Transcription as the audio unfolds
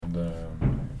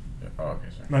Oh, okay,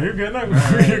 sorry. No, you're good. No,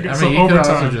 Right. you're good. I So mean, you could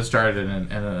also overtime. just start it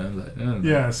in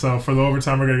Yeah, so for the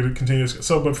overtime, we're going to continue.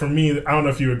 So, but for me, I don't know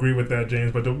if you agree with that,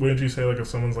 James, but wouldn't you say, like, if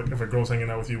someone's, like, if a girl's hanging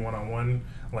out with you one-on-one,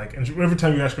 like, and every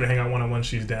time you ask her to hang out one-on-one,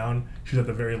 she's down, she's at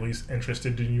the very least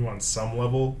interested in you on some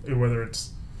level, whether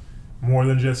it's more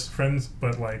than just friends,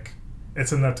 but, like,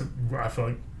 it's enough to, I feel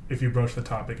like, if you broach the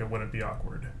topic, it wouldn't be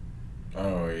awkward.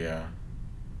 Oh, yeah.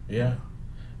 Yeah.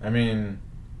 I mean,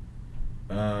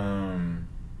 I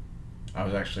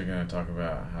was actually going to talk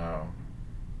about how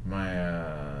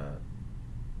my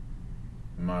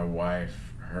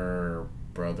wife, her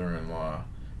brother-in-law,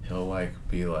 he'll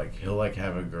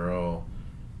have a girl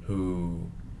who,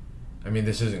 I mean,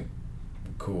 this isn't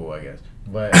cool, I guess,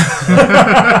 but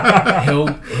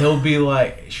he'll be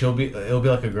like, it'll be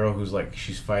like a girl who's like,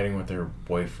 she's fighting with her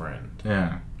boyfriend.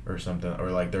 Yeah. Or something,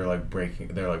 or like they're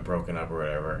broken up or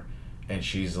whatever, and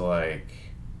she's like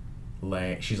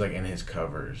in his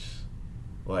covers,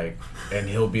 like, and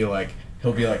he'll be like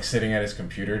sitting at his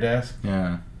computer desk.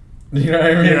 Yeah. You know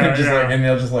what I mean? Yeah, and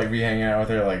he'll just like be hanging out with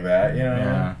her like that. You know?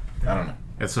 Yeah. I don't know.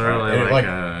 It's sort of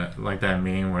like that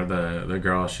meme where the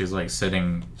girl, she's like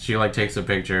sitting, she like takes a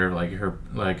picture of like her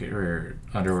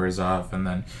underwear's off, and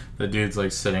then the dude's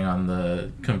like sitting on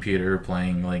the computer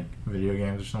playing like video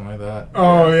games or something like that.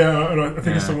 Oh, yeah. I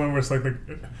think it's the one where it's like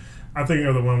I'm thinking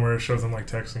of the one where it shows them like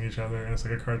texting each other, and it's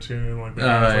like a cartoon, and like the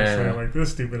guy's like saying like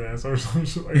this stupid ass or some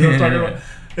shit. Like, you know what I'm talking about?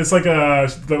 It's like they're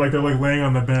like laying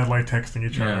on the bed like texting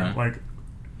each other. Like,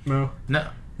 no.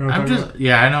 I'm just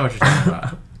I know what you're talking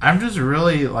about. I'm just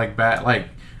really like bad. Like,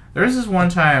 there was this one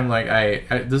time, like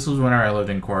this was when I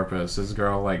lived in Corpus. This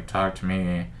girl like talked to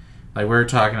me, like we were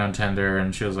talking on Tinder,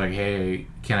 and she was like, "Hey,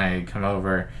 can I come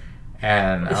over?"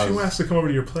 And she asked to come over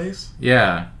to your place.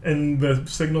 Yeah. And the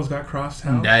signals got crossed.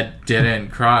 How? That didn't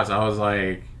cross. I was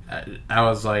like,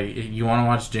 "You want to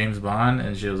watch James Bond?"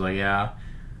 And she was like, "Yeah."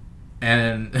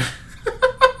 And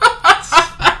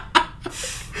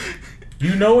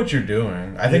you know what you're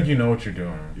doing. I think you know what you're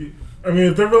doing. I mean,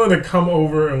 if they're willing to come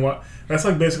over and what, that's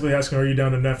like basically asking, "Are you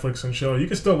down to Netflix and chill?" You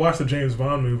can still watch the James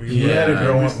Bond movie. He had a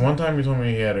girl. One time he told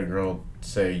me he had a girl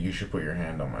say, "You should put your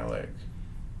hand on my leg."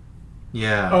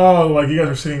 Yeah. Oh, like you guys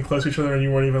were sitting close to each other and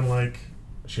you weren't even like.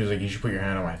 She was like, "You should put your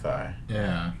hand on my thigh."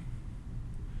 Yeah.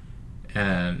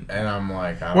 And I'm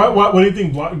like, what do you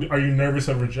think? Are you nervous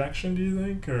of rejection? Do you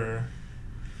think, or?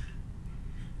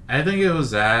 I think it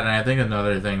was that, and I think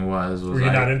another thing was were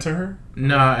you not into her?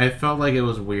 No, I felt like it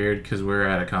was weird because we were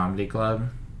at a comedy club.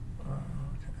 Okay.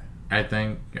 I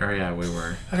think, or yeah, we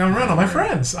were. Like, I'm around all my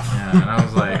friends. Yeah, and I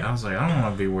was like, I don't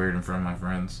want to be weird in front of my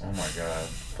friends. Oh my god,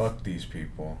 fuck these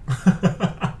people.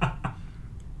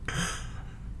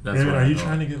 That's Man, what are I you felt.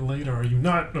 trying to get laid or are you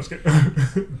not? No, just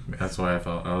kidding. That's why I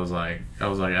felt. I was like,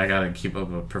 I gotta keep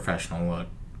up a professional look.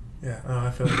 Yeah, I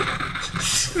feel like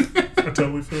I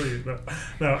totally feel you.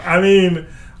 No, I mean,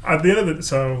 at the end of the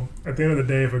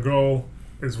day, if a girl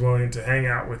is willing to hang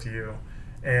out with you,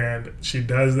 and she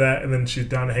does that, and then she's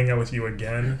down to hang out with you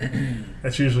again,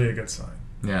 that's usually a good sign.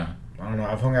 Yeah. I don't know.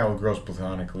 I've hung out with girls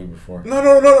platonically before. No.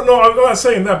 I'm not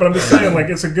saying that, but I'm just saying like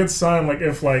it's a good sign.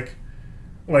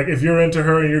 Like if you're into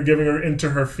her and you're giving her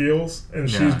into her feels, and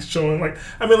she's showing like,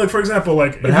 I mean, like for example,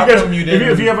 like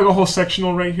if you have like a whole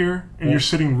sectional right here and you're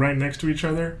sitting right next to each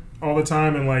other all the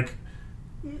time, and like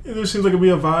there seems like it'd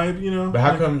be a vibe, you know. But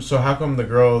how come the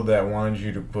girl that wanted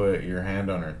you to put your hand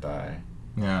on her thigh?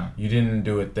 Yeah. You didn't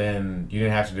do it then. You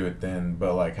didn't have to do it then.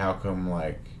 But like, how come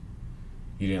like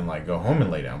you didn't like go home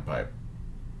and lay down pipe?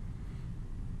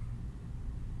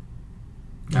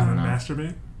 I don't know.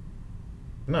 Masturbate?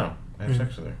 No. Have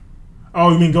sex with her.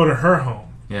 Oh, you mean go to her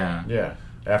home? Yeah. Yeah.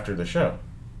 After the show.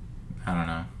 I don't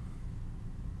know.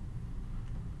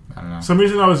 For some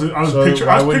reason I was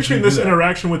picturing this that?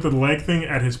 interaction with the leg thing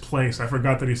at his place. I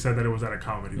forgot that he said that it was at a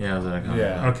comedy. Yeah, it was at a comedy.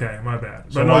 Yeah. Okay, my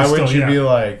bad. So why wouldn't you be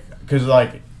like? Because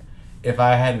like, if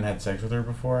I hadn't had sex with her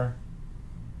before,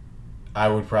 I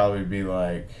would probably be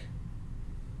like,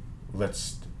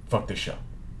 let's fuck this show.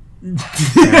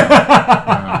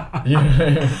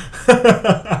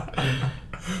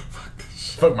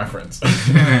 Fuck my friends.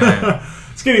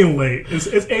 It's getting late. It's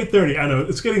 8:30. I know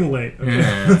it's getting late. Okay.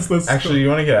 Yeah. let's Actually, you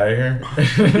want to get out of here?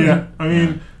 Yeah, I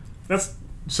mean, that's.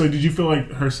 So, did you feel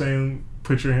like her saying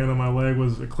 "put your hand on my leg"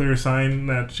 was a clear sign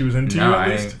that she was into you at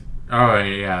least? Oh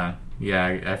yeah,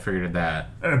 I figured that.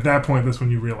 At that point, that's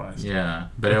when you realized. Yeah,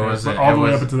 but it wasn't. But all the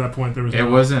way up until that point, there was. It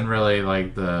wasn't really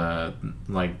like the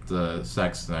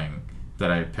sex thing that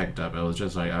I picked up. It was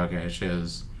just like, okay, she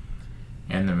was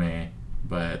into me,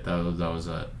 but that was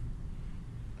it.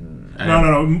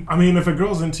 No. I mean, if a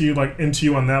girl's into you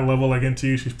on that level, like into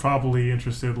you, she's probably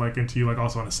interested, like into you, like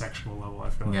also on a sexual level. I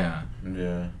feel like. Yeah.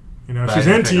 Yeah. You know, if But she's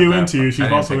into you,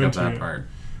 she's also into that you. part.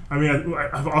 I mean,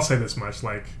 I'll say this much.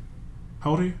 Like,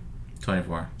 how old are you?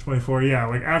 24. 24. Yeah.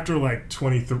 Like after like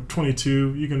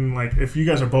 22, you can like if you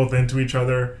guys are both into each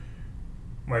other,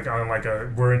 like on like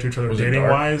we're into each other dating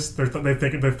wise, they've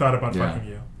thought about fucking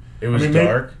you. It was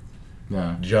dark.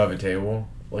 Yeah. Did you have a table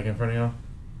like in front of you?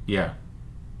 Yeah.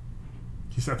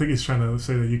 I think he's trying to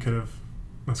say that you could have.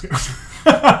 Let's go.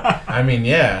 I mean,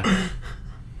 yeah.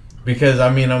 Because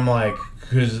I mean, I'm like,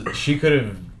 because she could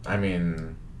have. I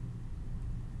mean,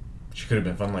 she could have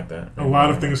been fun like that. A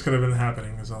lot of things could have been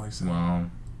happening. Is all he said.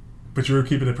 Well. But you were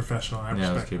keeping it professional. I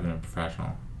was keeping it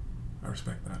professional. I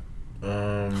respect that.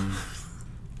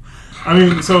 I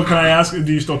mean, so can I ask?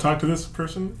 Do you still talk to this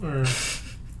person, or?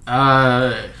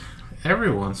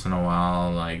 Every once in a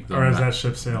while, like. Or has that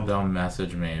ship sailed? They'll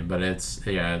message me, but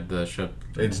the ship.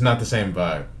 It's not the same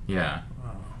vibe. Yeah. Oh.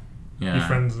 Yeah. You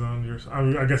friend zoned yourself. I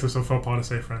mean, I guess it's a faux pas to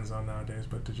say friend zone nowadays,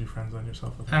 but did you friend zone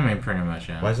yourself with I mean, pretty much,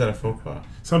 yeah. Why is that a faux pas?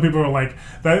 Some people are like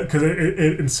that because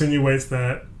it insinuates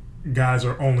that guys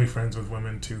are only friends with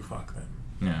women to fuck them.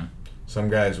 Yeah. Some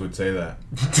guys would say that.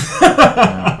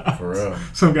 Yeah, for real.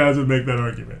 Some guys would make that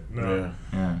argument. No.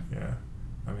 Yeah.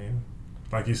 I mean,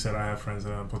 like you said, I have friends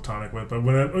that I'm platonic with, but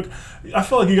I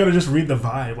feel like you got to just read the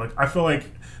vibe. Like I feel like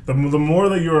the more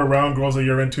that you're around girls that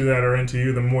you're into that are into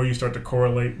you, the more you start to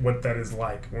correlate what that is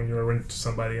like when you're into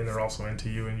somebody and they're also into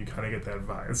you, and you kind of get that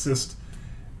vibe. It's just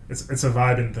it's a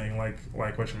vibing thing, like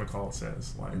what McCall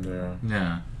says. Like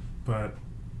yeah. But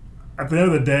at the end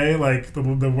of the day, like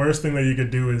the worst thing that you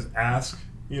could do is ask,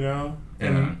 you know.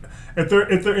 And if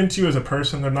they're into you as a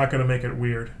person, they're not gonna make it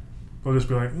weird. They'll just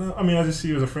be like, no, I mean, I just see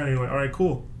you as a friend. And you're like, all right,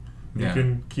 cool. You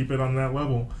can keep it on that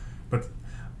level. But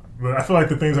I feel like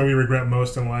the things that we regret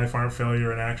most in life aren't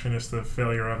failure in action. It's the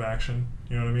failure of action.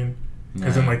 You know what I mean?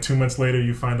 Because then like 2 months later,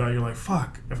 you find out you're like,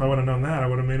 fuck, if I would have known that, I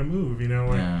would have made a move. You know,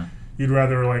 like you'd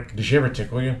rather like. Did she ever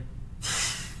tickle you?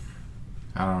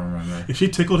 I don't remember. If she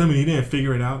tickled him and he didn't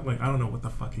figure it out, like I don't know what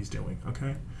the fuck he's doing.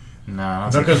 Okay. No,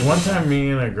 because one time me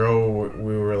and a girl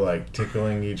we were like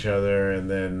tickling each other, and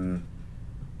then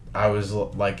I was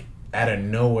like out of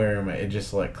nowhere, it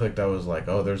just like clicked. I was like,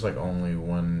 oh, there's like only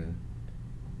one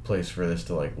place for this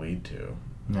to like lead to.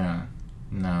 Yeah.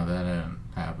 No, that didn't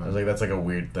happen. I was like, that's like a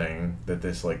weird thing that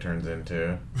this like turns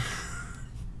into.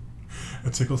 A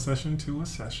tickle session to a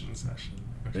session.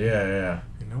 Okay. Yeah.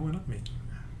 You know what I mean.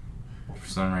 For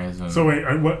some reason. So wait,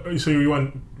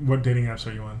 what dating apps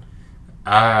are you on?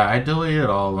 I deleted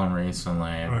all of them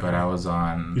recently, but I was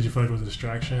on. Did you feel like it was a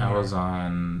distraction? I was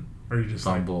on. Or you just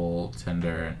Bumble,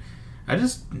 Tinder. I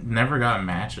just never got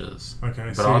matches.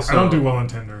 Okay, but also, I don't do well on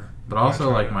Tinder. But also,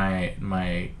 like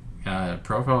my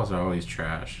profiles are always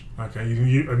trash. Okay,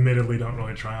 you admittedly don't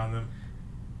really try on them.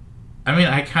 I mean,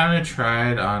 I kind of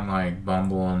tried on like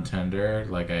Bumble and Tinder.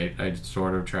 Like I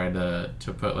sort of tried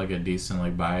to put like a decent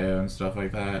like bio and stuff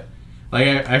like that. Like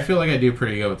I feel like I do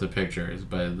pretty good with the pictures,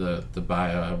 but the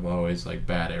bio I'm always like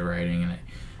bad at writing, and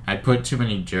I put too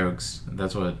many jokes.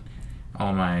 That's what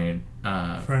all my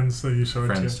friends that you showed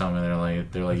friends tell me.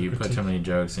 They're like you put too many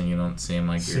jokes and you don't seem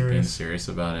like you're being serious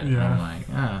about it. Yeah. And I'm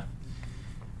like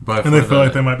But and they feel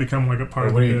like they might become like a part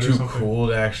of the bit. What are you too cool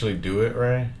to actually do it,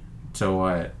 right? To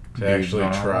what? To actually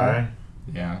try?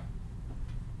 Yeah.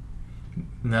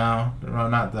 No,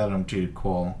 not that I'm too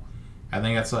cool. I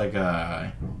think it's like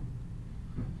a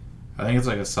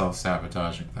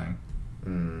self-sabotaging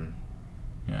thing.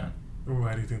 Yeah.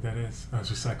 Why do you think that is? I was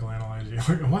just psychoanalyzing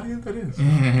you. Why do you think that is?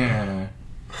 Yeah.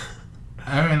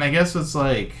 I mean, I guess it's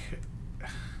like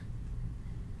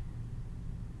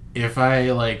if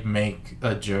I like make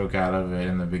a joke out of it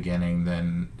in the beginning,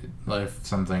 then if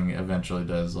something eventually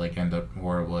does like end up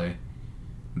horribly,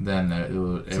 then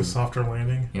it's a softer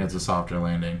landing. Yeah, it's a softer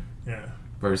landing. Yeah.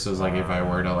 Versus like if I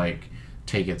were to like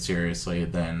take it seriously,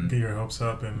 then get your hopes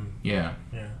up and yeah.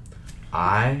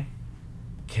 I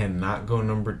cannot go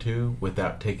number 2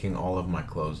 without taking all of my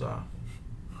clothes off.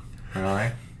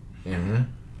 Really? Mm-hmm.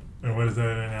 And what is that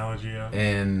an analogy of?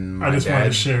 And I just wanted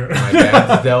to share. My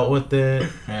dad's dealt with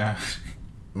it. Yeah.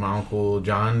 My Uncle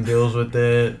John deals with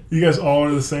it. You guys all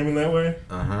are the same in that way?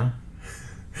 Uh-huh.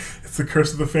 It's the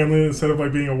curse of the family. Instead of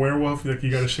like being a werewolf, like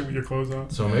you gotta shit with your clothes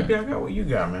off. So maybe I got what you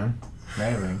got, man.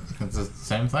 Maybe. It's the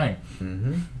same thing.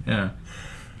 Mm-hmm. Yeah.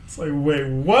 It's like, wait,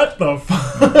 what the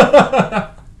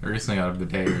fuck? I recently got a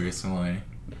bidet recently.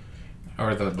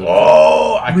 Or the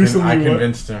I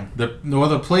convinced him.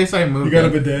 The place I moved. You got a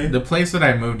bidet? The place that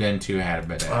I moved into had a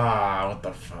bidet. What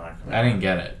the fuck? Man. I didn't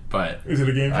get it, but is it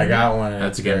a game changer? I got one.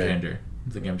 That's a game changer.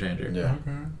 It's a game changer. Yeah.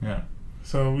 Okay. Yeah.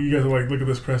 So you guys are like, look at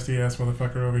this crusty ass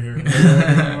motherfucker over here.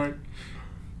 Like,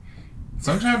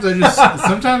 Sometimes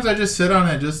I just sit on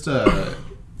it just to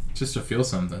feel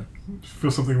something.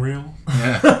 feel something real.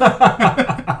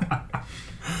 Yeah.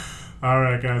 All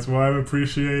right, guys. Well, I've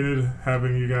appreciated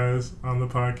having you guys on the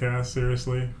podcast.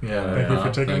 Seriously. Yeah. Thank you for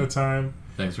taking the time.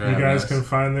 Thanks for You having guys us. can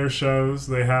find their shows.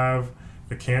 They have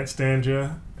the Can't Stand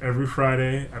Ya every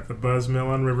Friday at the Buzz Mill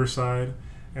on Riverside,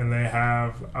 and they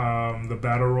have the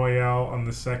Battle Royale on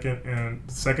the second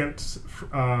Second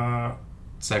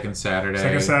Saturday.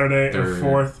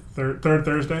 third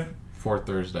Thursday. Fourth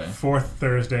Thursday. Fourth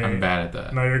Thursday. I'm bad at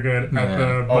that. No, you're good. At Yeah.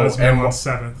 the Buzz Mill and on what-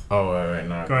 7th. Oh, wait,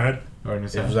 no. Go ahead. What did you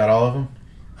say? Was that all of them?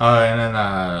 Oh, and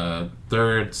then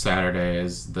third Saturday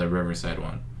is the Riverside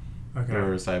one. Okay.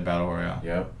 Riverside Battle Royale.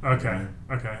 Yep. Okay.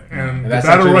 Okay. And And the that's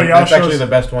Battle actually, Royale that's actually shows. the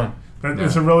best one.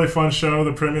 It's a really fun show.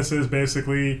 The premise is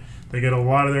basically they get a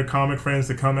lot of their comic friends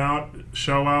to come out,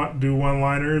 show out, do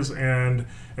one-liners, and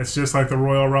it's just like the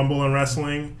Royal Rumble in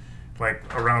wrestling.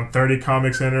 Like around 30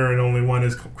 comics enter, and only one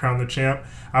is crowned the champ.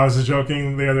 I was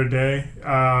joking the other day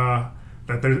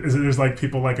that there's like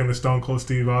people like in the Stone Cold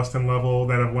Steve Austin level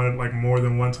that have won it like more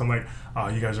than once. I'm like, oh,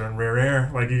 you guys are in rare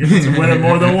air. Like you get to win it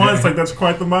more than once. Like that's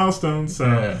quite the milestone. So.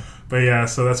 Yeah. But yeah,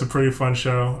 so that's a pretty fun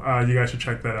show. You guys should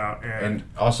check that out. And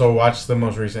also watch the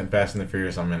most recent Fast and the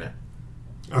Furious. I'm in it.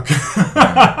 Okay.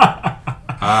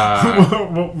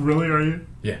 Well, really, are you?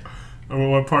 Yeah.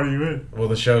 What part are you in? Well,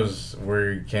 the shows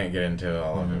where you can't get into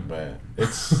all of it, but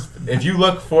it's if you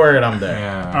look for it, I'm there.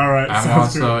 Yeah. All right, I'm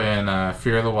sounds also in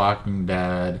Fear the Walking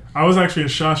Dead. I was actually in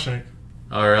Shawshank.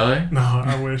 Oh, really? No,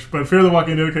 I wish. But Fear the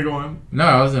Walking Dead, okay, go on. No,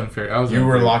 I was in Fear. You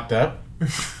were locked up.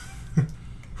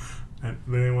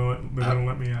 They didn't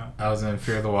let me out. I was in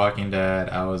Fear the Walking Dead.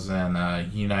 I was in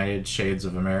United Shades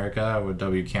of America with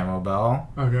W. Camel Bell.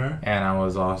 Okay. And I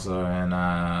was also in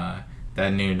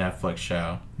that new Netflix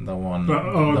show, the one. The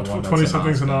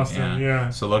 20-somethings in Austin.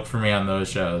 Yeah. So look for me on those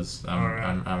shows. All right.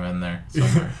 I'm in there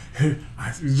somewhere.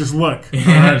 Just look.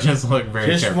 Yeah, just look very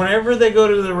Just careful. whenever they go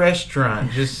to the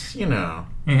restaurant, just Yeah.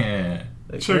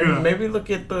 like, Check it out. maybe look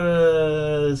at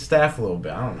the staff a little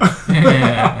bit. I don't know.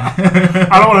 Yeah.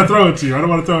 I don't want to throw it to you. I don't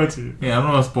want to throw it to you. Yeah, I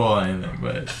don't want to spoil anything,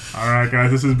 but All right,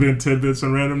 guys. This has been Tidbits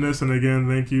and Randomness, and again,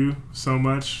 thank you so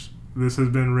much. This has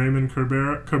been Raymond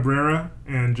Cabrera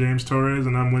and James Torres,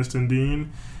 and I'm Winston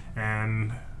Dean,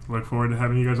 and look forward to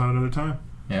having you guys on another time.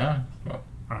 yeah. Well,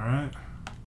 All right.